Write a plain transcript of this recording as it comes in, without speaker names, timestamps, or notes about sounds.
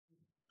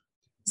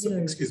So,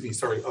 excuse me,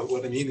 sorry.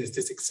 What I mean is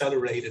this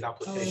accelerated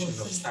application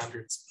of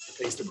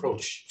standards-based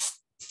approach.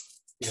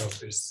 You know,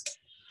 there's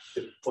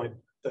the point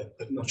that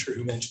I'm not sure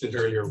who mentioned it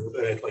earlier.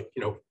 Like,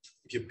 you know,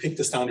 if you pick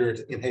the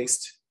standard in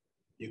haste,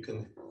 you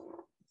can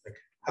like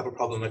have a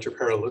problem at your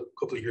peril a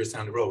couple of years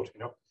down the road.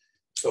 You know,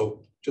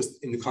 so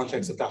just in the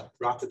context of that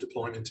rapid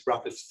deployment,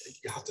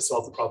 you have to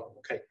solve the problem.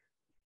 Okay,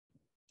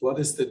 what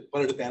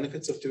are the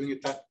benefits of doing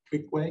it that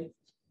quick way?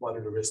 What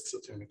are the risks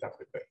of doing it that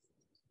quick way?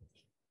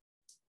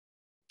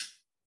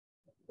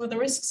 Well, the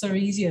risks are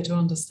easier to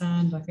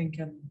understand, I think,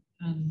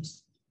 and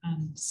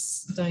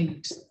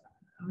state.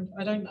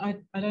 I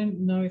don't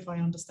know if I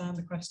understand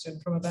the question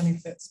from a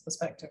benefits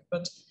perspective,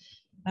 but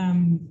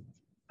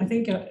I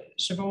think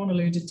Siobhan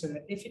alluded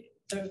to it.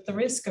 The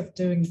risk of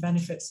doing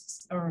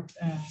benefits or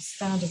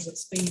standards at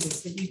speed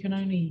is that you can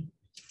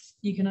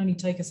only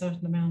take a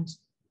certain amount.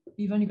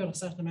 You've only got a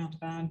certain amount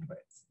of bandwidth.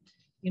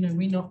 You know,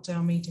 we knocked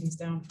our meetings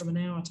down from an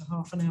hour to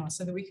half an hour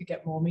so that we could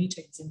get more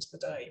meetings into the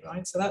day,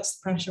 right? So that's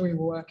the pressure we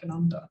were working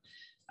under.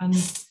 And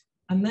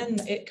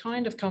then it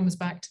kind of comes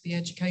back to the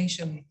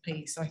education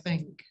piece, I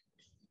think,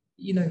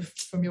 you know,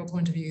 from your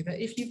point of view, that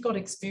if you've got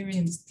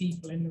experienced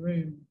people in the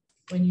room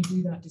when you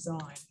do that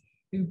design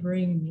who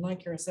bring,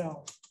 like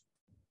yourself,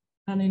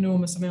 an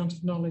enormous amount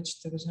of knowledge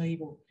to the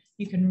table,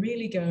 you can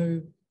really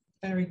go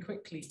very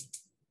quickly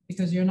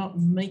because you're not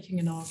making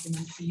an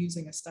argument for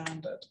using a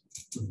standard.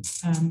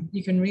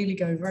 You can really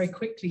go very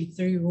quickly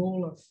through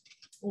all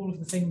of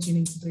the things you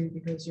need to do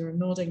because you're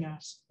nodding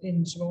at,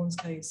 in Siobhan's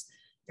case,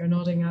 you're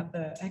nodding at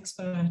the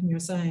expert and you're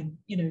saying,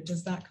 you know,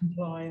 does that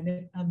comply?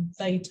 And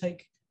they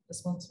take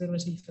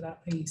responsibility for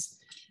that piece.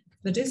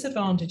 The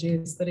disadvantage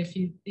is that if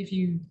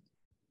you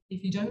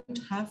don't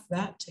have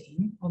that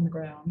team on the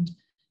ground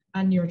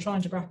and you're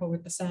trying to grapple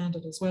with the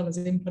standard as well as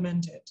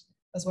implement it,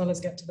 as well as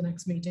get to the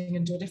next meeting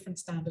and do a different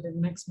standard in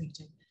the next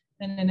meeting,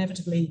 then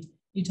inevitably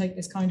you take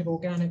this kind of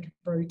organic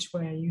approach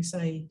where you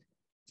say,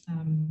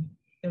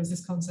 there was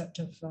this concept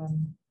of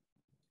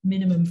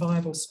minimum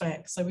viable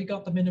spec. So we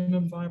got the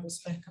minimum viable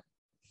spec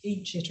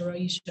each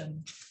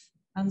iteration.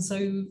 And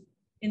so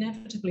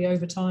inevitably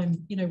over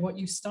time, you know, what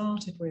you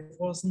started with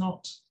was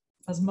not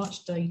as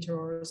much data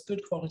or as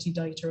good quality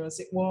data as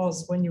it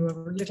was when you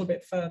were a little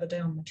bit further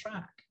down the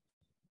track.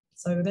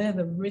 So there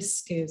the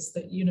risk is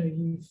that, you know,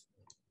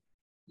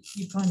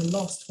 you've kind of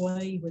lost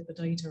way with the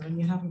data and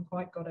you haven't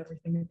quite got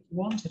everything that you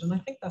wanted. And I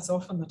think that's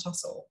often the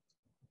tussle.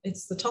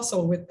 It's the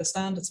tussle with the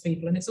standards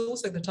people, and it's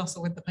also the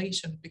tussle with the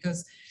patient,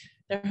 because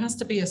there has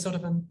to be a sort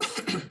of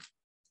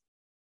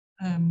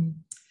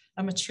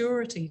a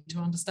maturity to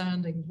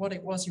understanding what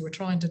it was you were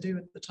trying to do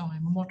at the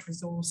time and what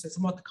resources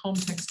and what the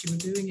context you were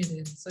doing it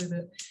in, so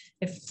that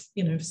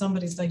if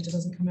somebody's data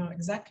doesn't come out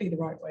exactly the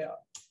right way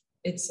up,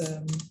 it's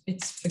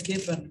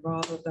forgiven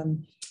rather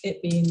than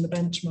it being the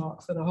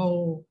benchmark for the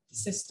whole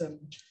system.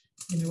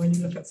 You know, when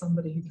you look at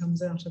somebody who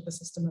comes out of the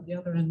system at the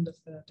other end of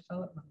the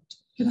development.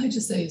 Can I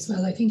just say as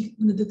well, I think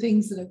one of the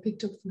things that I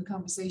picked up from the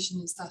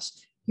conversation is that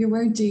you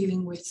weren't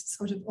dealing with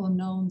sort of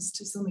unknowns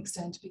to some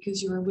extent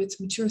because you were with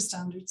mature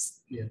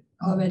standards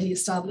already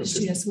established,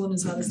 GS1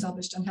 is well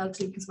established and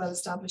HealthLink is well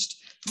established.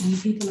 And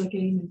people like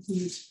Eamon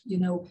would, you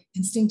know,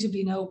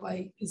 instinctively know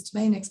by his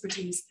domain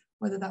expertise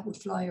whether that would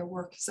fly or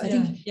work. So I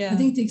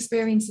think the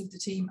experience of the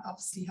team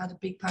obviously had a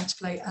big part to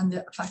play, and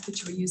the fact that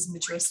you were using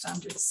mature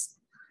standards.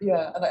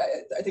 Yeah, and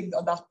I think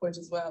on that point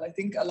as well, I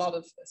think a lot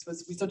of, I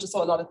suppose, we just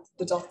saw a lot of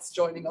the dots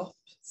joining up.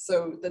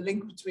 So the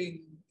link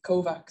between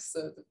COVAX,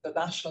 the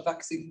national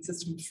vaccine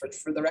system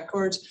for the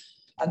record,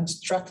 and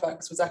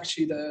TRACVAX was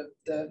actually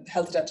the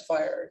health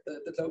identifier,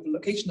 the global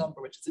location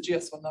number, which is the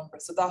GS1 number.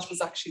 So that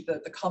was actually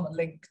the common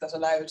link that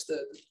allowed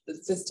the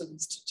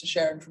systems to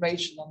share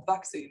information on the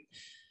vaccine.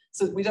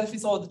 So we definitely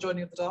saw the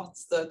joining of the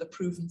dots, the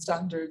proven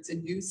standards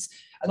in use.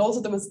 And also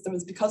there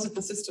was because of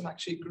the system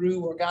actually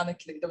grew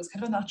organically, there was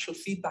kind of a natural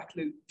feedback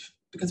loop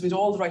because we had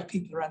all the right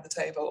people around the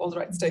table, all the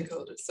right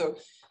stakeholders. So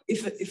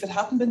if it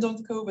hadn't been done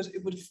with COVID,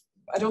 it would have,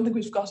 I don't think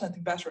we've got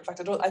anything better. In fact,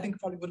 I think it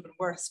probably would have been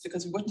worse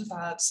because we wouldn't have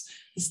had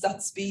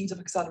that speed of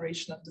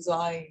acceleration and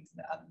design,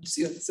 and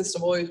you know, the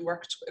system always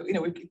worked, you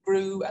know, it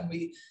grew and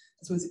we,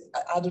 I suppose,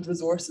 added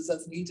resources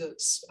as needed,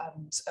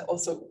 and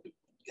also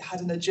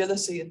had an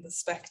agility in the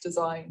spec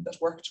design that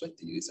worked with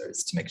the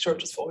users to make sure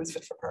it was always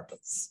fit for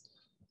purpose.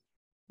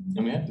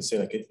 And we have to say,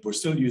 like, we're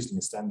still using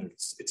the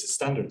standards. It's a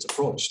standards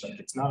approach. Like,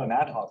 it's not an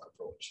ad hoc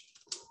approach.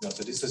 You know,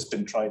 so this has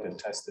been tried and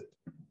tested,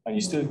 and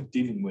you're still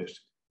dealing with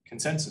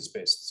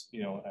consensus-based,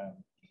 you know,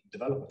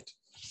 development.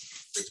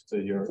 So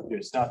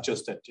it's not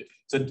just that.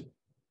 So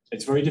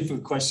it's a very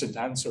difficult question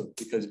to answer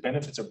because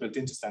benefits are built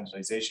into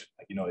standardization.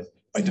 Like, you know,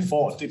 by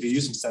default, if you're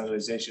using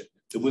standardization,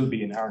 there will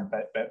be inherent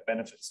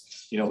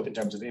benefits, you know, in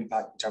terms of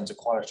impact, in terms of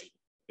quality.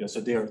 You know,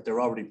 so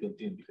they're already built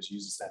in because you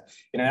use that.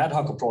 In an ad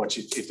hoc approach,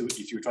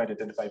 if you're trying to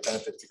identify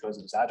benefits because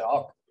it was ad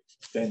hoc,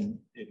 then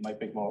it might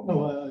make more.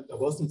 No, I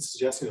wasn't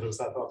suggesting that it was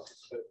ad hoc.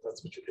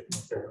 That's what you're picking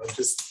up there. I'm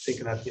just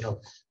thinking that, you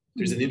know,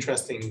 there's an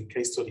interesting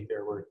case study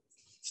there where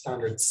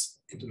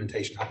standards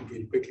implementation happened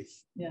really quickly.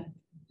 Yeah.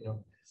 You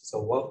know,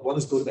 so what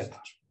is good about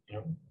that? You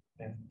know,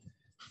 and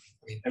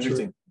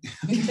everything.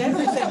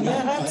 Everything, yeah,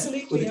 But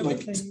absolutely,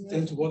 like, everything.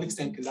 then to what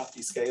extent can that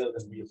be scaled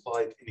and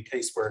reapplied in a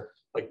case where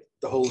like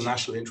the whole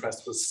national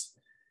interest was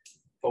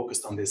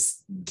focused on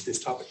this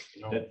topic,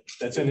 you know?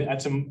 That's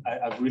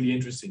a really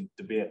interesting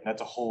debate, and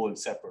that's a whole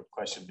separate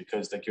question,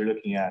 because like you're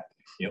looking at,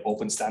 you know,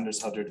 open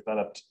standards, how they're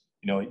developed.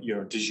 You know,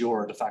 your de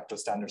jure, de facto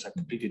standards are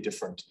completely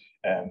different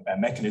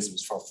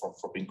mechanisms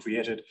for being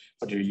created,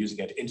 but you're using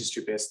at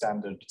industry-based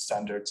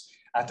standards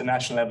at the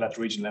national level, at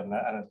the regional level,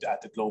 and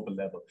at the global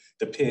level.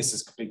 The pace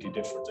is completely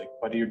different. Like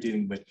whether you're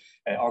dealing with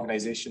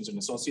organizations and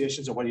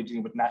associations, or whether you're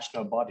dealing with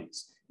national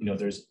bodies, you know,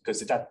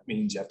 because that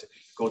means you have to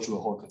go through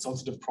a whole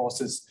consultative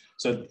process.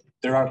 So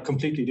there are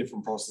completely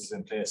different processes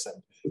in place,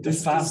 and the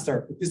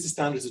faster. This is the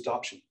standards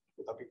adoption.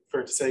 Would that be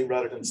fair to say,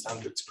 rather than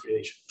standards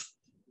creation?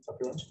 Is that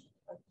right?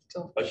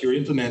 Like you're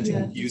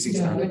implementing using Yeah,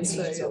 standards.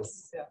 So, So,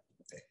 yes, yeah.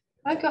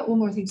 I've got one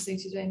more thing to say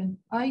to you, Damon.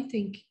 I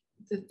think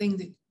the thing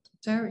that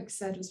Derek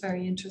said was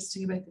very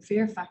interesting about the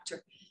fear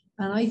factor.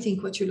 And I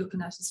think what you're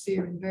looking at is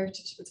fear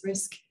inverted with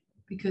risk,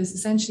 because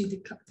essentially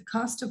the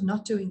cost of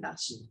not doing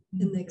that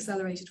in the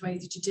accelerated way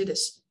that you did it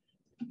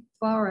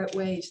far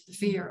outweighed the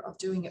fear of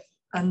doing it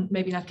and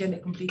maybe not getting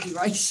it completely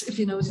right, if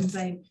you know what I'm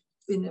saying,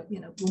 in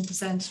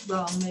 1%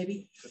 wrong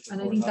maybe.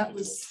 And I think that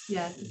was,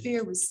 yeah, the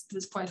fear was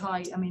quite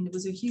high. I mean, there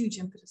was a huge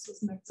impetus,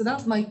 wasn't there? So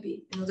that might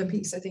be another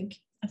piece, I think.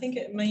 I think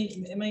it may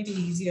be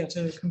easier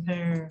to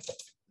compare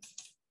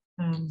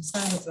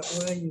standards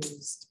that were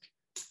used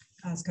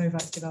as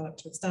COVAX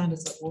developed with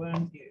standards that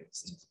weren't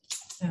used.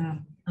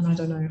 And I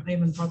don't know,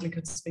 Eamon probably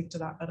could speak to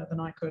that better than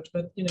I could,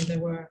 but you know,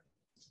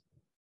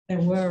 there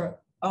were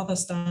other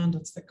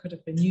standards that could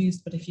have been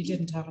used, but if you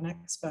didn't have an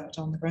expert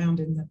on the ground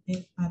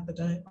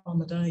on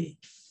the day,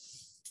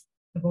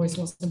 the voice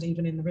wasn't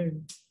even in the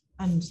room.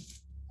 And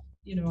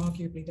you know,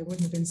 arguably there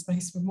wouldn't have been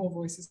space for more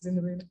voices in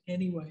the room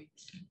anyway.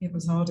 It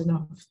was hard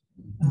enough.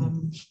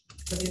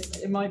 But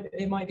it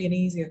might be an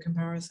easier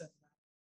comparison